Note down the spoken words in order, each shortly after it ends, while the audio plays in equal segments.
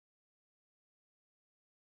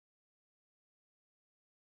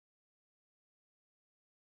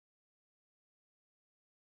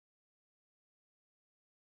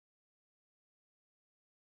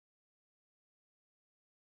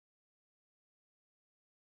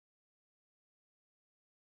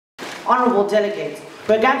honorable delegates,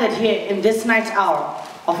 we're gathered here in this night hour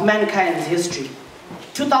of mankind's history.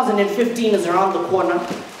 2015 is around the corner,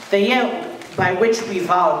 the year by which we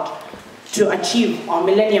vowed to achieve our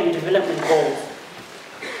Millennium Development Goals,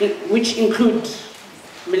 which include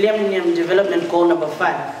Millennium Development Goal number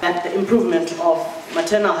 5, that the improvement of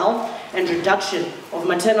maternal health and reduction of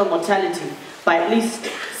maternal mortality by at least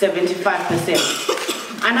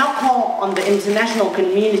 75%. I now call on the international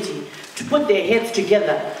community to put their heads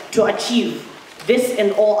together to achieve this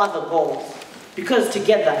and all other goals, because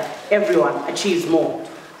together everyone achieves more.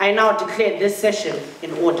 I now declare this session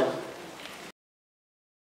in order.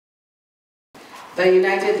 The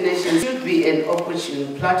United Nations should be an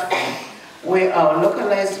opportune platform where our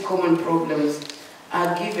localized common problems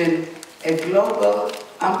are given a global,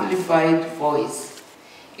 amplified voice.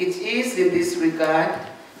 It is in this regard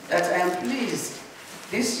that I am pleased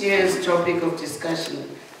this year's topic of discussion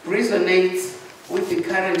resonates with the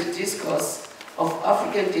current discourse of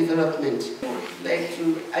African development. I would like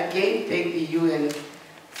to again thank the UN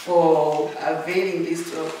for availing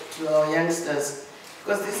this to our youngsters,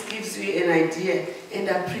 because this gives you an idea and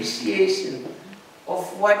appreciation of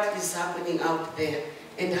what is happening out there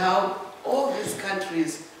and how all these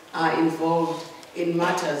countries are involved in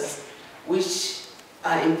matters which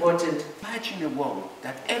are important. Imagine a world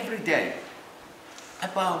that every day,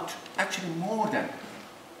 about actually more than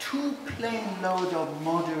 2 plane loads of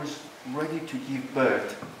mothers ready to give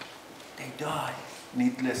birth, they die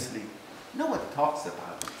needlessly. No one talks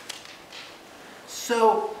about it.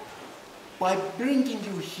 So, by bringing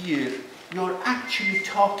you here, you're actually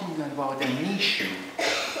talking about an issue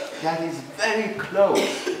that is very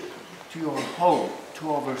close to your home,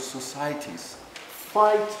 to our societies.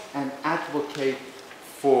 Fight and advocate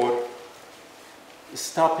for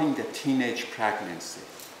stopping the teenage pregnancy.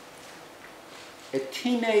 A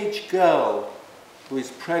teenage girl who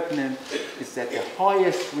is pregnant is at the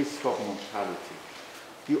highest risk of mortality.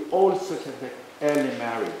 You also can have early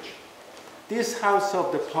marriage. This House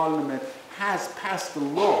of the Parliament has passed a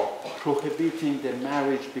law prohibiting the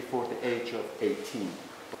marriage before the age of 18.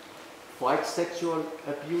 Fight sexual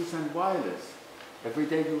abuse and violence. Every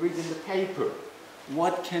day you read in the paper.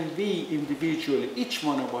 What can we individually, each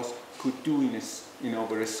one of us, could do in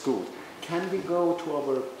our schools? Can we go to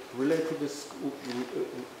our relative school,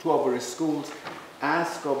 to our schools,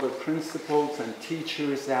 ask our principals and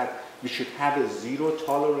teachers that we should have a zero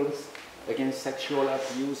tolerance against sexual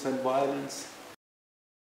abuse and violence?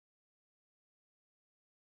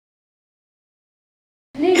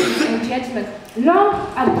 Ladies and gentlemen, long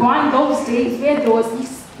are gone those days where there was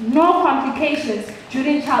no complications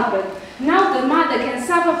during childbirth. Now the mother can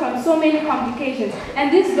suffer from so many complications,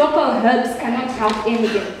 and these local herbs cannot help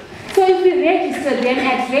anything. So if we register them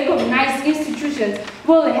at recognized institutions,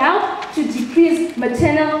 will help to decrease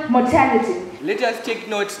maternal mortality. Let us take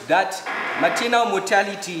note that maternal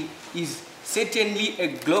mortality is certainly a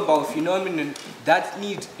global phenomenon that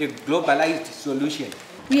needs a globalized solution.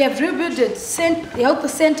 We have rebuilt health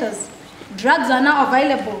centers. Drugs are now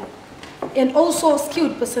available, and also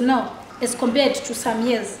skilled personnel as compared to some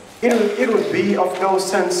years. It would be of no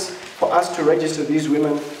sense for us to register these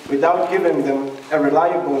women without giving them a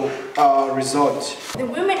reliable result. The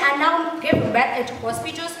women are now giving birth at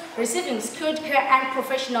hospitals, receiving skilled care and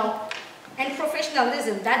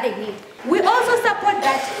professionalism that they need. We also support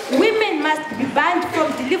that women must be banned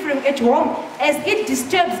from delivering at home, as it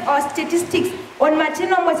disturbs our statistics on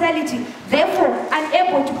maternal mortality, therefore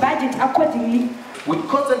unable to budget accordingly. We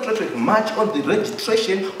concentrated much on the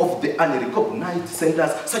registration of the unrecognized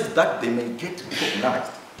centers such that they may get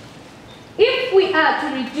recognized. If we are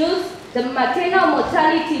to reduce the maternal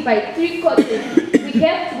mortality by 3/4, we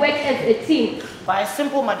have to work as a team. By a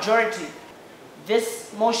simple majority,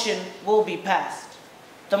 this motion will be passed.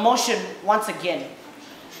 The motion, once again,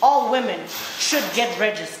 all women should get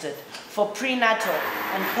registered for prenatal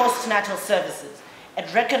and postnatal services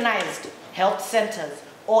at recognized health centers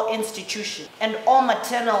or institutions, and all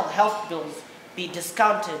maternal health bills be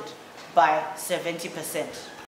discounted by 70%.